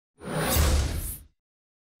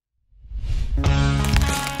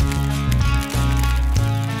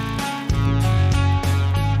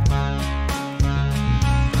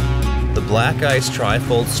Black Ice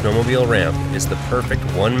Tri-Fold Snowmobile Ramp is the perfect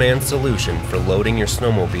one-man solution for loading your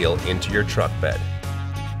snowmobile into your truck bed.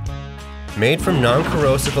 Made from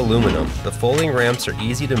non-corrosive aluminum, the folding ramps are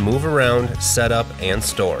easy to move around, set up, and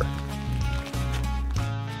store.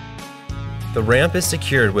 The ramp is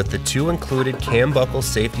secured with the 2 included cam buckle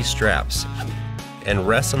safety straps and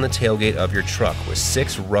rests on the tailgate of your truck with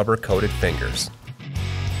 6 rubber-coated fingers.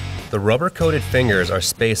 The rubber-coated fingers are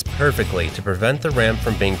spaced perfectly to prevent the ramp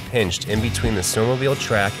from being pinched in between the snowmobile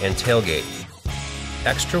track and tailgate.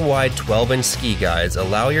 Extra-wide 12-inch ski guides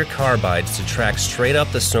allow your carbides to track straight up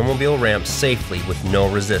the snowmobile ramp safely with no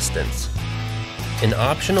resistance. An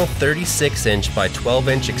optional 36-inch by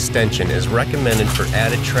 12-inch extension is recommended for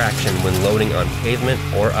added traction when loading on pavement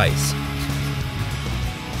or ice.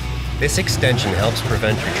 This extension helps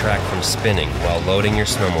prevent your track from spinning while loading your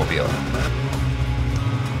snowmobile.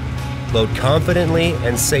 Load confidently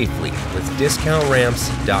and safely with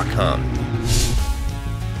DiscountRamps.com.